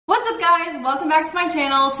guys, welcome back to my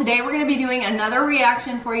channel. Today we're going to be doing another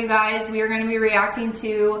reaction for you guys. We are going to be reacting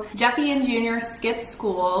to Jeffy and Junior skip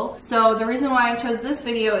school. So the reason why I chose this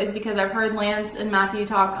video is because I've heard Lance and Matthew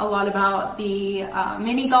talk a lot about the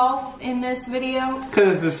mini golf in this video.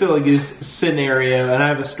 Because it's a silly goose scenario, and I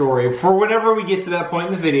have a story. For whenever we get to that point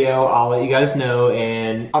in the video, I'll let you guys know,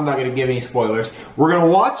 and I'm not going to give any spoilers. We're going to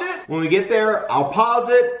watch it. When we get there, I'll pause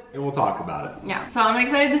it and we'll talk about it. Yeah, so I'm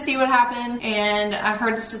excited to see what happened, and I've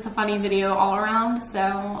heard it's just a funny video all around. So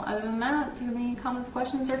other than that, do you have any comments,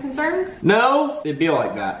 questions, or concerns? No, it'd be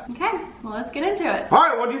like that. Okay, well let's get into it.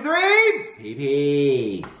 Alright, 1, 2,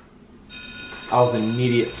 3! PP. That was an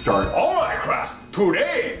immediate start. Alright class,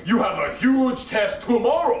 today you have a huge test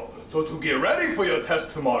tomorrow. So to get ready for your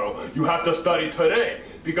test tomorrow, you have to study today.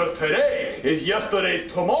 Because today is yesterday's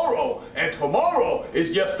tomorrow, and tomorrow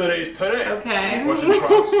is yesterday's today. Okay. Questions,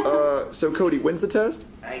 Cross? So Cody, when's the test?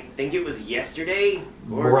 I think it was yesterday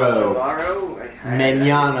or Bro. tomorrow.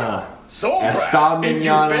 Mañana. So Pratt, if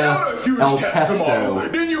you failed a huge El test Pesto. tomorrow,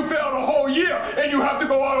 then you failed a whole year, and you have to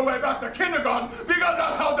go all the way back to kindergarten because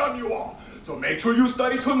that's how dumb you are. So make sure you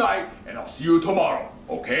study tonight, and I'll see you tomorrow.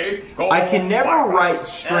 Okay? Go I can home, never write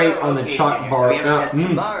class. straight on the Okay, chalkboard. Junior, so we have a test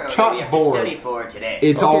tomorrow that we have to study Chalkboard. for today.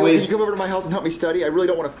 It's Okay, always can you come over to my house and help me study? I really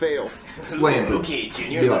don't want to fail. slanted. Okay,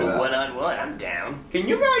 Junior, Be a like little that. one-on-one. I'm down. Can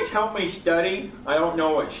you guys help me study? I don't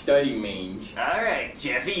know what study means. All right,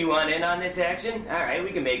 Jeffy, you want in on this action? All right, we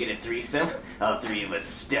can make it a threesome. All three of us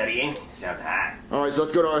studying. Sounds hot. All right, so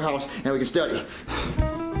let's go to our house and we can study.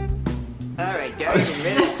 All right, guys, you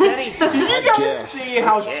ready to study? Did you guys see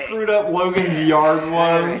how Okay. screwed up Logan's yard was?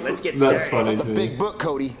 All right, let's get That's started. funny That's a to me. big book,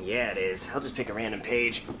 Cody. Yeah, it is. I'll just pick a random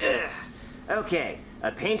page. Ugh. Okay,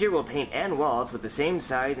 a painter will paint end walls with the same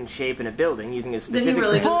size and shape in a building using a Did specific... he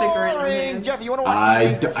really just pick a random Boring! name? Jeff, you want to watch I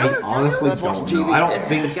TV? I honestly Let's watch don't TV. know. I don't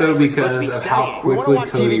think Guys, so we're supposed to be because of how studying. We want to quickly watch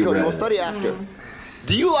TV, Cody Cody. read We'll it. study after.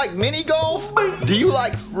 Do you like mini golf? Do you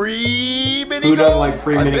like free mini Who golf? doesn't like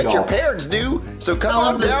free mini I bet your golf? parents do. So come I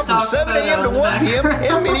love on the down from stock 7 a.m. to photo in the 1 p.m. and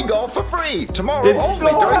background. mini golf for free. Tomorrow It only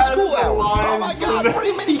still during has school the hours. Oh my lines God, for the-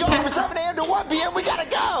 free mini golf from 7 a.m. to 1 p.m. We gotta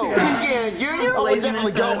go. Yeah, Junior, we're Laziness,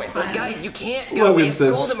 definitely that's going. fine. But guys, you can't go. We Logan have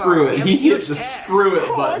school says tomorrow. screw We it. have He a huge hit the test. screw it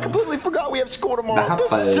Oh, I button. completely forgot we have school tomorrow. Nah, This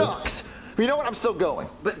buddy. sucks. You know what? I'm still going.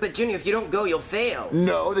 But Junior, if you don't go, you'll fail.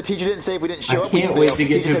 No, the teacher didn't say if we didn't show I up, we'd can't wait fail. to get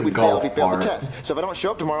He just to said the we'd fail golf if we failed part. the test. So if I don't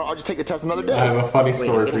show up tomorrow, I'll just take the test another day. I have a funny Wait, I'm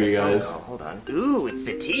story for getting you a phone guys. call. Hold on. Ooh, it's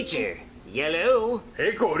the teacher. Yellow.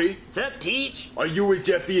 Hey Cody, Sup, teach? are you with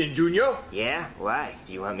Jeffy and Junior? Yeah? Why?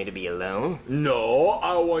 Do you want me to be alone? No,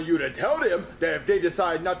 I want you to tell them that if they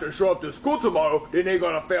decide not to show up to school tomorrow, then they're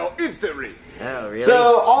gonna fail instantly. Oh, really? So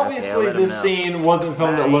Okay, I'll obviously let 'em this know. scene wasn't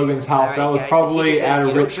filmed at Bye. Logan's house. Alright, That was guys, the probably teacher says at if a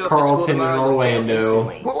you don't Ritz show up to school Carlton in tomorrow, you'll fail Orlando.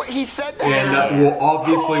 instantly. What, he said that? And that well,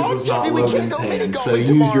 obviously was not Jeffy, we can't Logan's go hand, mini so golfing use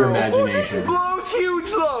your tomorrow. imagination. Blows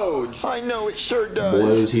huge loads. I know, it sure does.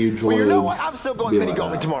 Blows huge Well, you know loads. what? I'm still going Be mini like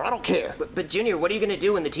golfing that. tomorrow. I don't care. But Junior, what are you going to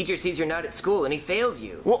do when the teacher sees you're not at school and he fails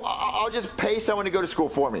you? Well, I'll just pay someone to go to school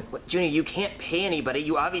for me. What, Junior, you can't pay anybody.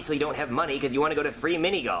 You obviously don't have money because you want to go to free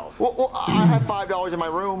mini golf. Well, I have $5 in my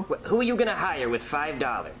room. Who are you going to hire with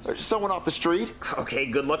 $5? Someone off the street. Okay,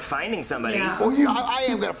 good luck finding somebody. Yeah. Well, yeah, I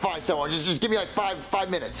am gonna find someone. Just give me like five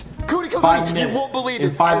minutes. Cody, 5 you minutes. won't believe In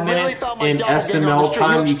this. 5 I literally minutes found my in doppelganger on the SML street. He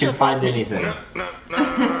time, looks you can just like find me. anything.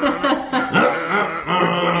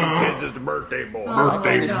 Which one of you kids is the birthday boy?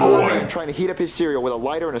 Birthday This boy. man trying to heat up his cereal with a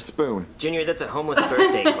lighter and a spoon. Junior, that's a homeless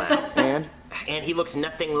birthday clown. And And he looks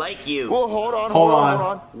nothing like you. well, hold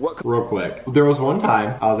on. What? Real quick. There was one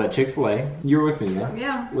time I was at Chick-fil-A. You were with me, yeah?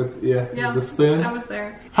 Yeah. With Yeah, the spoon. I was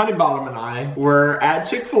there. Honey Bottom and I were at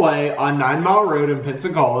Chick-fil-A on 9 Mile Road in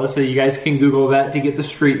Pensacola, so you guys can Google that to get the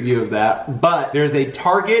street view of that. But there's a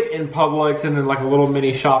Target in Publix and then like a little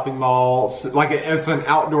mini shopping mall. Like it's an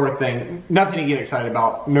outdoor thing. Nothing to get excited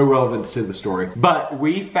about. No relevance to the story. But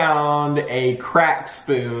we found a crack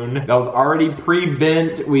spoon that was already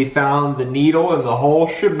pre-bent. We found the needle and the whole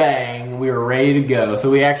shebang. We were ready to go. So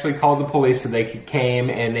we actually called the police so they came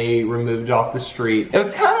and they removed it off the street. It was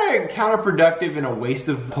kind of counterproductive and a waste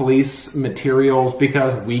of police materials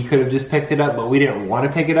because we could have just picked it up, but we didn't want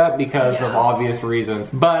to pick it up because of obvious reasons.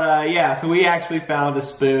 But yeah, so we actually found a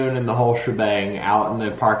spoon and the whole shebang out in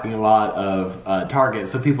the parking lot of Target.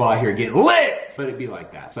 So people out here get lit! But it'd be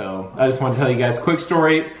like that. So I just want to tell you guys a quick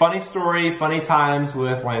story, funny times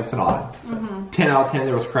with Lance and Audrey. So 10 out of 10,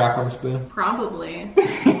 there was crack on the spoon. Probably.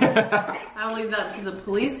 I'll leave that to the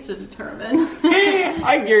police to determine.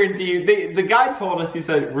 I guarantee you, the guy told us, he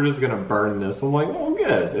said, we're just gonna burn this. I'm like, oh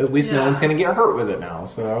good. At least no one's gonna get hurt with it now.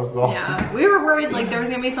 So that was the Yeah, we were worried like there was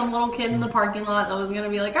gonna be some little kid in the parking lot that was gonna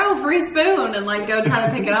be like, oh, free spoon, and like go try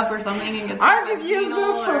to pick it up or something and get I could use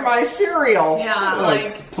this for my cereal. Yeah,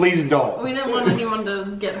 like please don't. we didn't want anyone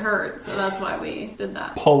to get hurt, so that's why we did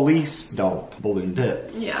that. Police don't. Balloon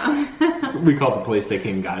tits. Yeah. We call the police, they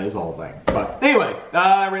came, guys, all thing. But anyway,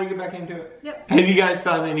 ready to get back into it? Yep. Have you guys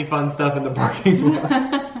found any fun stuff in the parking lot?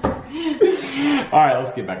 Alright,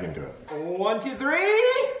 let's get back into it. 1, 2, 3.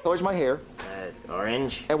 Color's my hair.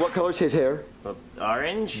 Orange. And what color's his hair? Well,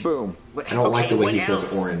 orange. Boom. I don't like the way he what says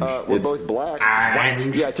else? orange. We're It's both black. orange.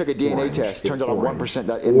 Yeah, I took a DNA Orange. test. Turns It's out I'm orange. 1%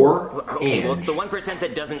 that Or Okay, well, it's and. the 1%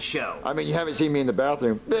 that doesn't show. I mean, you haven't seen me in the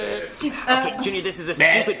bathroom. Okay, Junior, this is a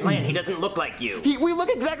stupid plan. He doesn't look like you. We look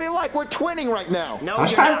exactly alike. We're twinning right now. No, I'm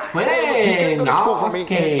you're trying not. to He's gonna go to school for me,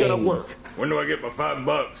 Okay. and it's gonna work. When do I get my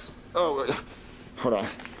 $5? Oh, hold on.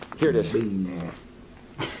 Here it is.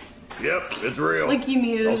 Yep, it's real. Like he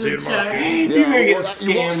needed I'll see you to tomorrow. check. You're gonna get You won't see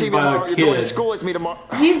scammed me tomorrow. by a You're going to kid. school with me tomorrow.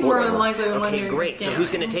 He's more than Whatever. likely the one Okay, doing great. the So who's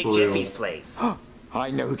gonna take For real. Jeffy's place? I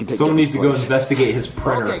know who can take Someone needs Jeffy's to go place. investigate his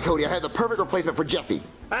printer. Okay, Cody, I have the perfect replacement for Jeffy.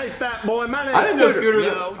 Hey, fat boy, my name's I didn't know Scooter. Scooter's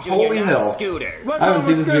No, a Junior, holy not hell. Scooter. What's I haven't wrong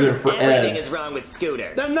seen with this video Scooter? for Everything Eds. is wrong with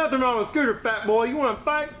Scooter. There's nothing wrong with Scooter, fat boy. You want to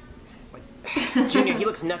fight? Junior, he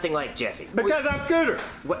looks nothing like Jeffy. Because I'm Scooter.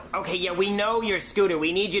 What? Okay, yeah, we know you're Scooter.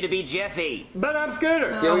 We need you to be Jeffy. But I'm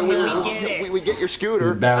Scooter. Yeah, we get it. we get your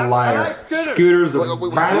scooter. Bad I liar. like Scooter. Scooter's a Wait, wait,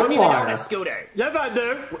 wait. I bad don't even own liar. a scooter. Yes, I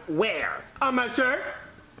do. Where? On my shirt.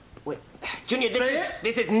 Wait, Junior, See it?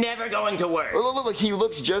 this is never going to work. Look, he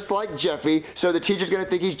looks just like Jeffy, so the teacher's gonna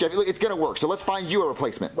think he's Jeffy. Look, it's gonna work, so let's find you a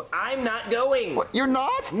replacement. I'm not going. What, you're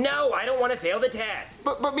not? No, I don't want to fail the test.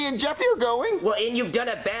 But me and Jeffy are going. Well, and you've done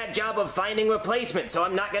a bad job of finding replacements, so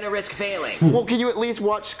I'm not going to risk failing. Well, can you at least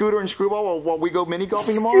watch Scooter and Screwball while we go mini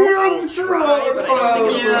golfing tomorrow? I'll try, but I don't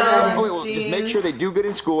think it'll work. Yeah. Oh, wait, well, just make sure they do good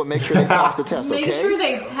in school and make sure they pass the test, Make okay? sure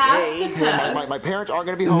they pass the Okay. test. My parents aren't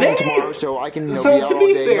gonna be home They- tomorrow, so I can So be out to all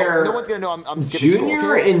be day. fair, no one's gonna know I'm skipping Junior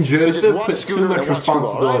school, okay? and So just Joseph watch put Scooter too much and watch Screwball,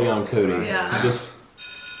 responsibility right? on Cody. Yeah. Just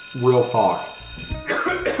real talk.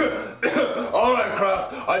 Alright,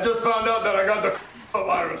 Cross, I just found out that I got the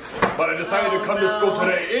virus, but I decided to come to school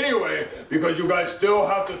today anyway because you guys still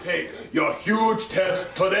have to take your huge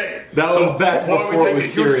test today. That was back before it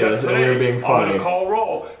was serious and we were being I'm funny. gonna call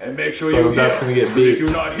roll and make sure So you're that's here. gonna get 'Cause beat. if you're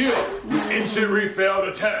not here, you instantly fail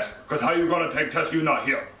the test. Because how you gonna take test you not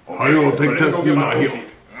here? How you gonna take So let me test go you get not my here? sheet.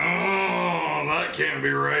 Oh, that can't be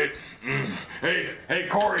right. Hey,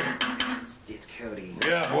 Corey. It's Cody.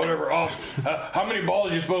 Yeah, whatever. How many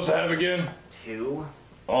balls are you supposed to have again? 2.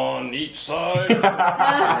 On each side?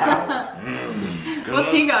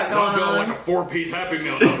 What's he got I'm going feeling on? like a 4-piece Happy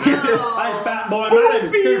Meal down there. Hey, fat boy, my name's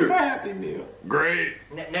Scooter. Happy Meal. Great.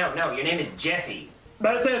 No, your name is Jeffy.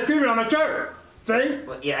 But it says Scooter on my shirt. See?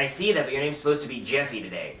 Well, yeah, I see that, but your name's supposed to be Jeffy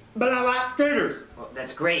today. But I like scooters. Well,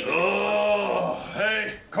 that's great. Oh,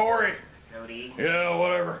 hey, Corey. Cody. Yeah,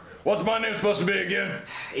 whatever. What's my name supposed to be again?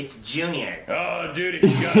 It's Junior. Judy.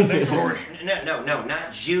 You got it. Thanks, Corey. No,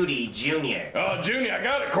 not Judy, Junior. Junie, I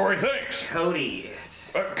got it, Corey. Thanks. Cody.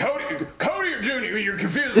 Cody or Junie? You're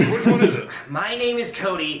confusing me. Which one is it? My name is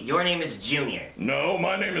Cody, your name is Junior. No,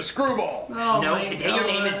 my name is Screwball. Oh No, my today your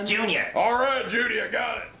name is God. Junior. All right, Judy, I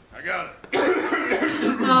got it.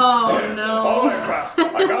 Oh All no. right, class.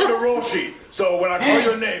 I got the roll sheet. So when I call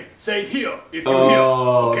your name, say here if you're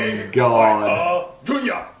Oh, here. Okay? God. All right,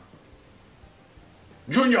 Junior.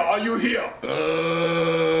 Junior, are you here?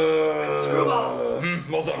 Screwball.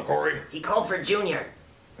 What's up, Corey? He called for Junior.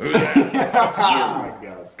 Who's that? That's you. Oh my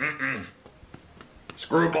God.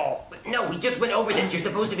 Screwball. No, we just went over this. You're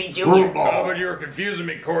supposed to be Junior. Oh, but you were confusing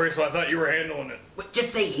me, Corey, so I thought you were handling it. Wait,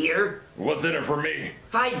 just say here. What's in it for me?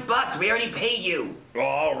 $5. We already paid you. Oh,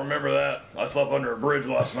 I'll remember that. I slept under a bridge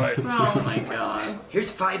last night. Oh my God.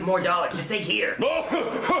 Here's $5 more. Just say here.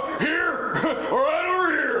 Oh, here! Right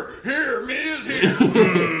over here! Here, me is here!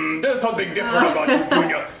 There's something different about you,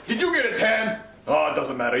 Junior. Did you get a tan? Oh, it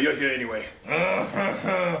doesn't matter. You're here anyway.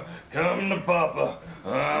 Come to Papa.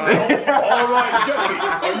 All right, Jeffy,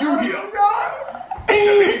 are you here?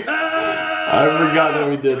 Jeffy? I forgot that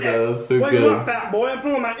we did that. That's so Wait, good. look, fat boy, I'm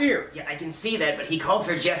pulling my ear. Yeah, I can see that, but he called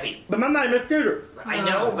for Jeffy. But my name is Scooter. I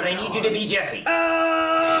know, but I need you to be Jeffy.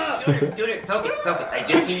 Scooter, focus. I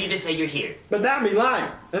just need you to say you're here. But that'd be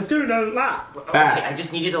lying. And Scooter doesn't lie. Okay, Back. I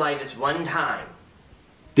just need you to lie this one time.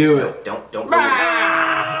 Do it. Don't close your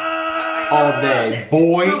All day,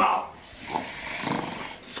 boy.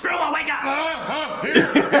 Screwball, wake up! Here,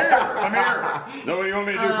 I'm here. Is that what you want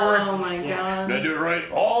me to do, Corey? Oh my God. Did I do it right?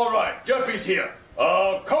 All right, Jeffy's here.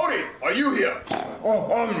 Cody, are you here?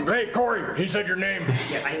 Hey, Corey, he said your name.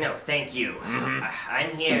 Yeah, I know. Thank you.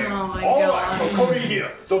 I'm here. Oh my All god. right, so Cody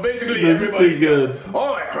here. So basically, That's everybody too good. here.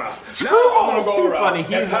 All right, Cross. Now Screwball's I'm gonna go too around funny.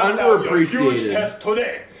 and He's pass out your huge underappreciated. test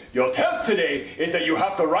today. Your test today is that you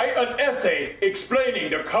have to write an essay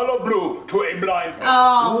explaining the color blue to a blind person.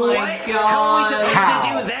 Oh my What? god. How are we supposed How? to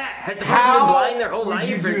do that? Has the person been blind their whole would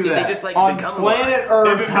you life, or do did that? they just like on become planet blind? They've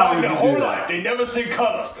Earth? been How blind would their you whole do life. that? They never see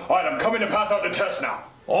colors. All right, I'm coming to pass out the test now.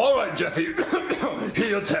 All right, Jeffy. Here's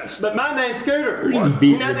your test. But my name's Scooter. We're just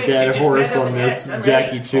beating Nothing, this dead just horse pass out on the this test. I'm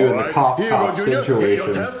Jackie ready. Chu All and the right, cough here you go, cough Junior. Here's your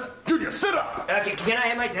situation. test. Junior, sit up. Can I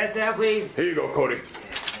have my test now, please? Here you go, Cody.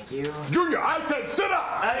 Thank you. Junior, I said sit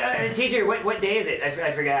up. Teacher, what day is it?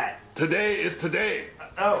 I forgot. Today is today.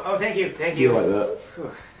 Oh, thank you. Thank You you. like that?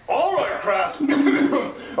 All right, Crass.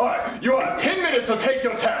 All right, you have 10 minutes to take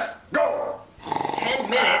your test. Go. 10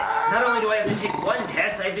 minutes? Not only do I have to take one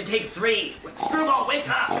test, I have to take 3. Screwball, wake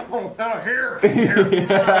up! Oh, here.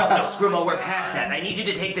 No, Screwball, we're past that. I need you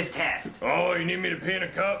to take this test. Oh, you need me to pee in a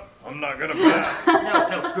cup? I'm not gonna pass.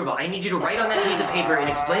 No, Screwball, I need you to write on that piece of paper and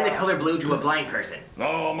explain the color blue to a blind person. No,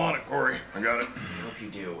 I'm on it, Corey. I got it. I hope you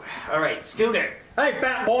do. Alright, Scooter. Hey,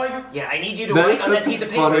 fat boy. Yeah, I need you to That write is on that such piece a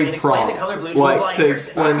of paper and funny explain the prompt. color blue to a Like blind to person.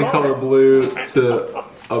 explain the color blue to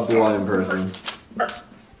a blind person.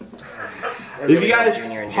 If you guys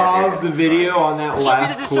pause the video on that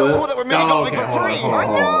last this is clip, so cool that we're making golfing for free. hold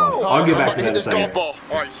on. I'll get back to that in a second. All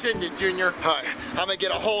right, send it, Junior. All right, I'm gonna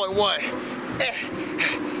get a hole in one.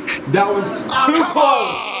 That was too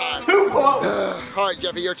close. Too close. All right,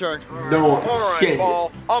 Jeffy, your turn. Don't All shit. right,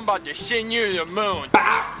 ball. I'm about to send you to the moon.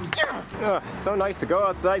 So nice to go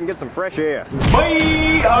outside and get some fresh air. Bye.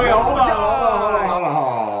 Okay, hold on.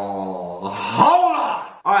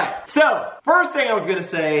 All right, so first thing I was gonna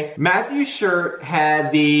say, Matthew's shirt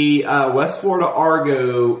had the West Florida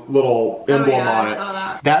Argo little emblem on I it. saw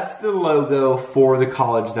that. That's the logo for the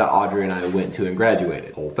college that Audrey and I went to and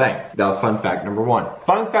graduated. Whole thing. That was fun fact number 1.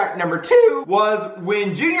 Fun fact number 2 was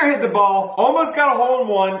when Junior hit the ball, almost got a hole in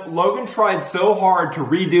one. Logan tried so hard to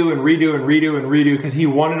redo because he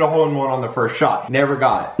wanted a hole in one on the first shot. Never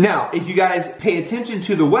got it. Now, if you guys pay attention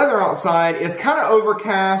to the weather outside, it's kind of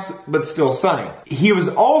overcast, but still sunny. He was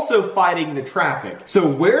also fighting the traffic. So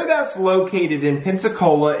where that's located in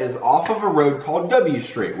Pensacola is off of a road called W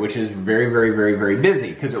Street, which is very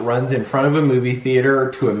busy because it runs in front of a movie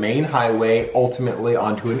theater to a main highway, ultimately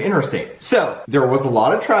onto an interstate. So there was a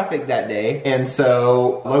lot of traffic that day, and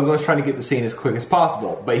so Logan was trying to get the scene as quick as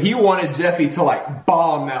possible. But he wanted Jeffy to like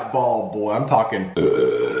bomb that ball, boy. I'm talking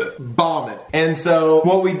bomb it. And so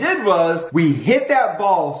what we did was we hit that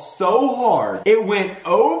ball so hard, it went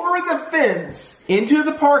over the fence into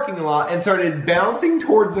the parking lot and started bouncing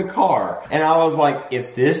towards a car. And I was like,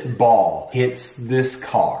 if this ball hits this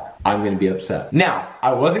car, I'm gonna be upset. Now,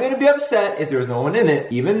 I wasn't gonna be upset if there was no one in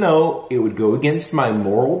it, even though it would go against my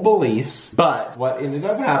moral beliefs. But what ended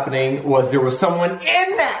up happening was there was someone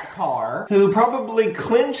in that car who probably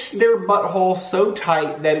clenched their butthole so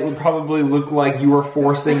tight that it would probably look like you were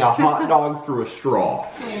forcing a hot dog through a straw.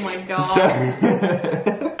 Oh my god.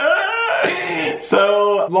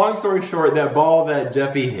 So, long story short, that ball that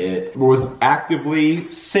Jeffy hit was actively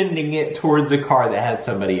sending it towards a car that had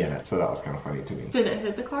somebody in it. So that was kind of funny to me. Did it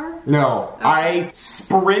hit the car? No, I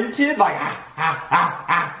sprinted like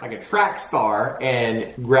like a track star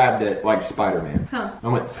and grabbed it like Spider-Man. Huh. I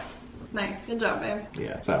went, Nice. Good job, babe.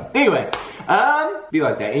 yeah. So anyway, be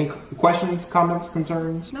like that. Any questions, comments,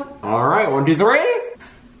 concerns? Nope. All right, 1, 2, 3.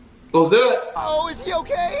 Let's do it. Oh, is he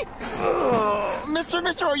okay?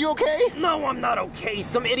 Mister, are you okay? No, I'm not okay.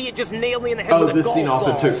 Some idiot just nailed me in the head Oh, with a this golf scene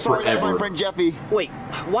also ball. took Sorry, that's my forever. friend Jeffy. Wait,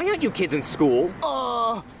 why aren't you kids in school?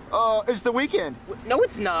 It's the weekend. No,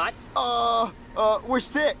 it's not. We're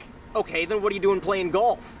sick. Okay, then what are you doing playing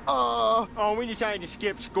golf? Oh, we decided to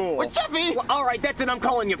skip school. Well, Jeffy! Well, all right, that's it. I'm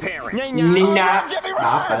calling your parents. Nah. Jeffy,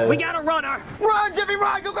 run! We got a runner. Run, Jeffy,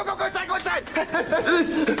 run! Go inside, go inside!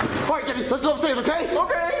 All right, Jeffy, let's go upstairs, okay?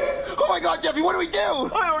 Okay. Oh my God, Jeffy, what do we do?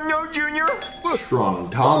 I don't know, Junior.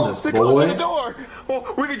 Strong Thomas, They closed the boy. door.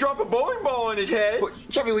 Well, we could drop a bowling ball on his head. Well,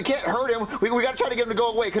 Jeffy, we can't hurt him. We gotta try to get him to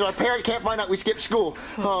go away because our parents can't find out we skipped school.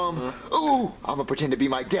 Ooh, I'm gonna pretend to be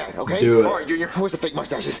my dad, okay? Do it. All right, Junior. Where's the fake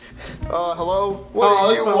mustaches? Hello? What Oh, do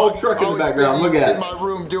that's you the whole want? truck in I the was background. busy Look at in it. my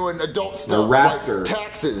room doing adult stuff Raptor. like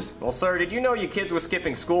taxes. Well, sir, did you know you kids were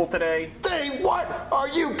skipping school today? They what? Are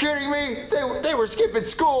you kidding me? They were skipping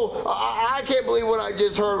school. I can't believe what I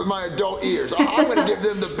just heard with my adult ears. I'm gonna give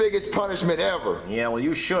them the biggest punishment ever. Yeah, well,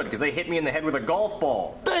 you should, because they hit me in the head with a golf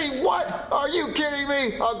ball. Hey, what? Are you kidding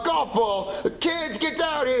me? A golf ball? Kids, get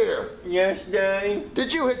down here. Yes, Daddy.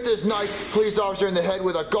 Did you hit this nice police officer in the head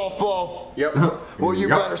with a golf ball? Yep. Well, you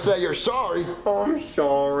better say you're sorry. I'm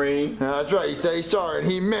sorry. That's right, he said he's sorry and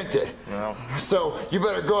he meant it. Well. So, you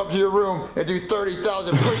better go up to your room and do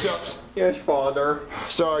 30,000 push-ups. Yes, Father.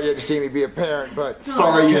 Sorry you had to see me be a parent, but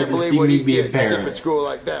Sorry I you can't had to believe see what me he be a did, parent. skipping school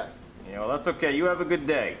like that. Yeah, well, that's okay. You have a good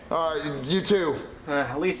day. You too.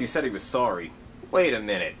 At least he said he was sorry. Wait a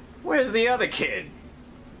minute. Where's the other kid?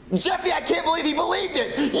 Jeffy, I can't believe he believed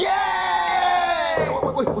it! Yay!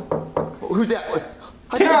 Wait. Who's that?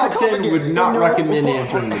 10 out of 10 would not recommend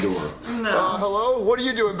answering the door. No. Hello? What are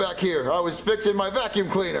you doing back here? I was fixing my vacuum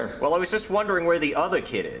cleaner. Well, I was just wondering where the other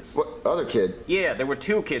kid is. What other kid? Yeah, there were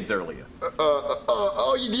 2 kids earlier.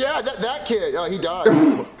 Oh yeah, that kid. He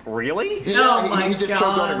died. Really? Yeah, Oh my he just choked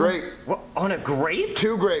on a God. grape. What, on a grape?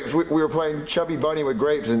 2 grapes. We were playing Chubby Bunny with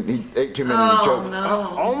grapes, and he ate too many and Oh choked.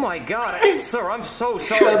 no. Oh my God, sir, I'm so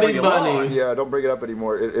sorry for Chubby your bunny. loss. Yeah, don't bring it up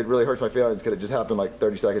anymore. It really hurts my feelings because it just happened like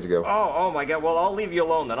 30 seconds ago. Oh my God. Well, I'll leave you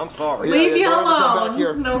alone then. I'm sorry. Yeah, Leave you don't ever come back alone.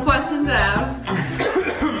 here. No questions asked.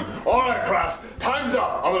 Alright, class, time's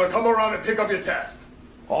up. I'm gonna come around and pick up your test.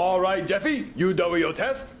 Alright, Jeffy, you done with your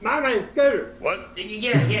test? My name's Scooter. What?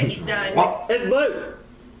 Yeah, he's done. What? It's blue.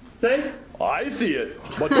 See? I see it,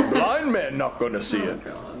 but the blind man not gonna see it.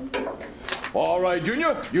 Alright,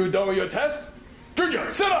 Junior, you done with your test? Junior,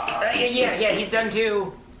 sit up! Yeah, he's done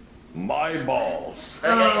too. My balls.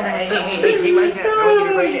 Hey, take my test. I want you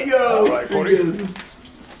to grade it. Alright, Cody.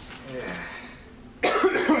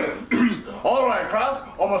 Alright, class,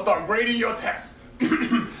 I'm gonna start grading your test.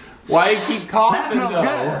 Why you keep coughing That's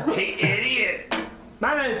not though? Hey, idiot.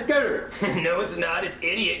 My name's Scooter. No, it's not. It's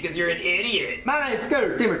idiot because you're an idiot. My name's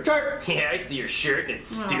Scooter. See my shirt? Yeah, I see your shirt and it's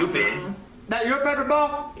stupid. That your paper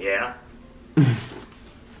ball? Yeah.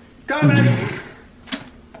 Come in.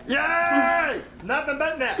 Yay! Nothing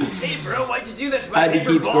but that. Hey, bro, why'd you do that to I my had to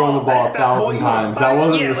paper keep ball? throwing the ball 1,000 times. That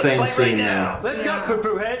wasn't Yeah, the let's same fight right scene now. though. Let's go,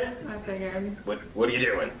 poo-poo head. I figured. What are you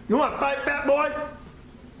doing? You want to fight, fat boy?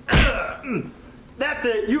 That's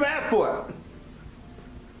it. You asked for it.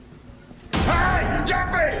 Hey,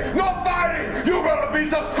 Jeffy! No fighting! You're gonna be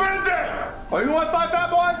suspended! Oh, you want to fight, fat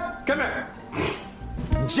boy? Come here.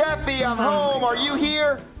 Jeffy, I'm home. Are you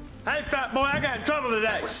here? Hey, fat boy, I got in trouble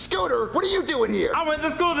today. Scooter, what are you doing here? I went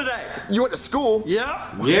to school today. You went to school? Yep.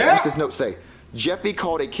 Yeah. What's this note say? Jeffy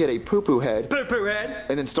called a kid a poo-poo head Poo-poo head.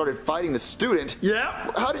 and then started fighting the student.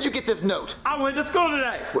 Yep. How did you get this note? I went to school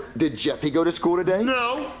today. Did Jeffy go to school today?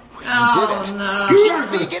 No. Oh didn't. no. Scooter's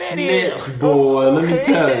Jeffy, a get in here. snitch, boy. Let me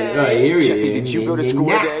tell you. Oh, here he Jeffy, is. did you go to school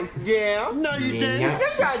today? Yeah. No, you didn't. Yeah.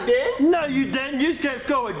 Yes, I did. No, you didn't. You skipped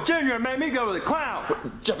school with Junior and made me go with a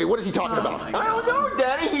clown. Jeffy, what is he talking about? I don't know,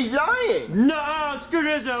 Daddy. He's lying. No, Scooter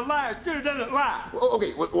isn't a liar. Scooter doesn't lie.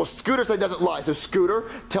 Okay, well, Scooter said he doesn't lie. So,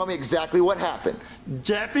 Scooter, tell me exactly what happened.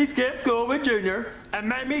 Jeffy skipped school with Junior and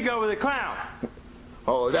made me go with a clown.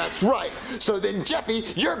 Oh, that's right. So then, Jeffy,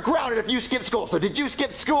 you're grounded if you skip school. So did you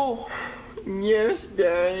skip school? Yes,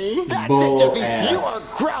 Daddy. That's Bull it, Jeffy. ass. You are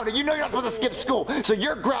grounded. You know you're not supposed to skip school. So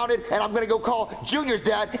you're grounded, and I'm going to go call Junior's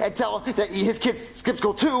dad and tell him that his kids skip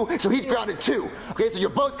school too, so he's grounded too. Okay, so you're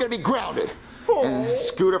both going to be grounded. And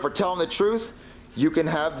Scooter, for telling the truth, you can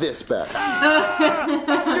have this back. Scooter!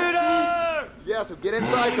 Yeah, so get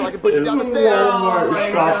inside so I can push you down the It's stairs. Walmart Oh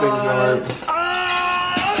my shopping God. cart.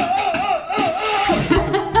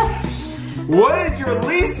 What is your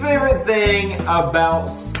least favorite thing about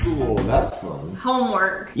school? That's fun.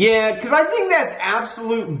 Homework. Yeah, because I think that's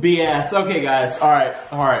absolute BS. Okay, guys. All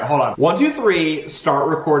right, hold on. 1, 2, 3, start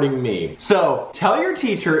recording me. So, tell your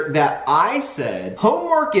teacher that I said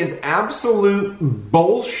homework is absolute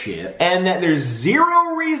bullshit and that there's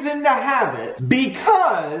zero reason to have it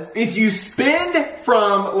because if you spend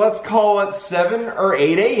from, let's call it 7 or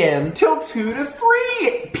 8 a.m. till 2 to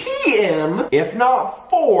 3 p.m., if not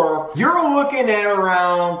 4, you're looking at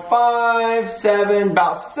around 5, 7,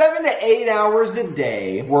 about 7 to 8 hours a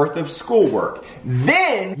day worth of schoolwork.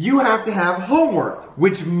 Then you have to have homework,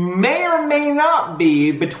 which may or may not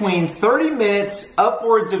be between 30 minutes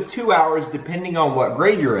upwards of 2 hours depending on what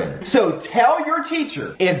grade you're in. So tell your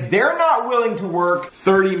teacher if they're not willing to work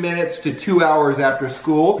 30 minutes to 2 hours after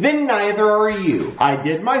school, then neither are you. I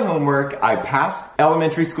did my homework. I passed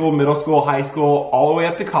elementary school, middle school, high school, all the way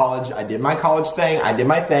up to college. I did my college thing. I did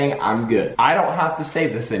my thing. I'm good. I don't have to say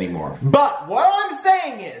this anymore. But what I'm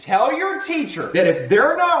saying is tell your teacher that if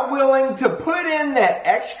they're not willing to put in that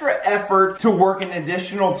extra effort to work an additional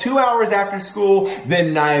additional 2 hours after school,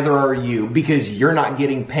 then neither are you, because you're not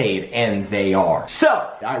getting paid, and they are. So,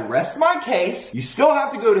 I rest my case. You still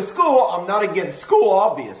have to go to school. I'm not against school,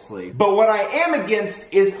 obviously. But what I am against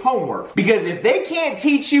is homework. Because if they can't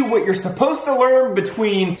teach you what you're supposed to learn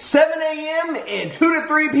between 7 a.m. and 2 to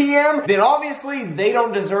 3 p.m., then obviously they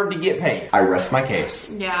don't deserve to get paid. I rest my case.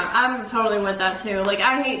 Yeah, I'm totally with that too. Like,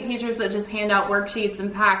 I hate teachers that just hand out worksheets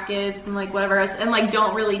and packets and like whatever else, and like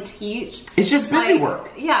don't really teach. It's just busy Like,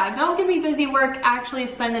 work. Yeah, don't give me busy work. Actually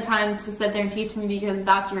spend the time to sit there and teach me, because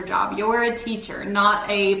that's your job. You're a teacher, not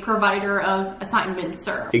a provider of assignments,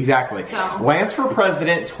 sir. Exactly. So. Lance for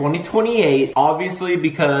president 2028. Obviously,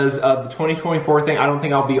 because of the 2024 thing, I don't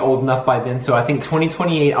think I'll be old enough by then. So I think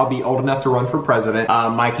 2028, I'll be old enough to run for president.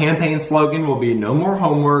 My campaign slogan will be no more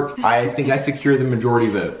homework. I think I secure the majority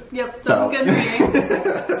vote. Yep, sounds good to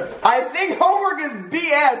me. I think homework is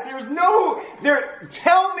BS.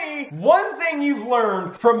 Tell me one thing you've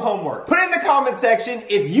learned from homework. Put it in the comment section.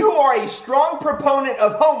 If you are a strong proponent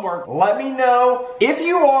of homework, let me know if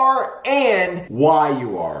you are and why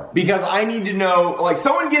you are. Because I need to know, like,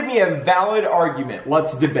 someone give me a valid argument.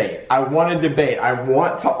 Let's debate. I want to debate. I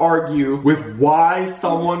want to argue with why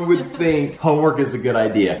someone would think homework is a good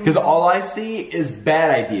idea. Because all I see is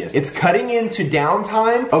bad ideas. It's cutting into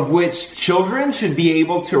downtime of which children should be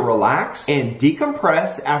able to relax and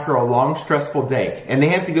decompress after a long, stressful day. And they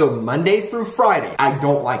have to go Monday through Friday. I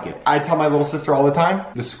don't like it. I tell my little sister all the time,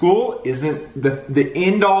 the school isn't the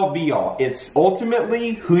end-all be-all. It's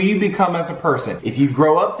ultimately who you become as a person. If you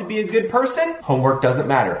grow up to be a good person, homework doesn't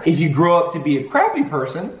matter. If you grow up to be a crappy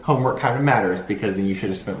person, homework kind of matters, because then you should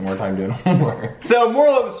have spent more time doing homework. So,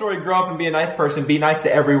 moral of the story, grow up and be a nice person. Be nice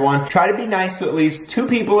to everyone. Try to be nice to at least 2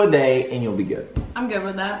 people a day, and you'll be good. I'm good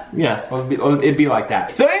with that. Yeah, it'd be like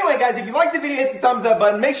that. So anyway, guys, if you like the video, hit the thumbs up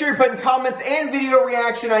button. Make sure you're putting comments and video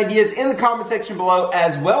reaction ideas in the comment section below,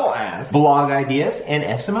 as well as vlog ideas and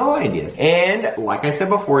SML ideas. And like I said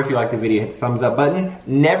before, if you like the video, hit the thumbs up button.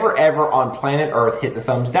 Never ever on planet Earth hit the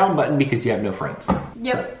thumbs down button, because you have no friends.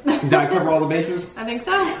 Yep. Did I cover all the bases? I think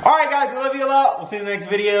so. Alright guys, I love you a lot. We'll see you in the next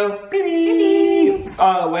video. Beep, beep.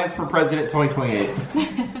 Lance for president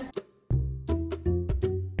 2028.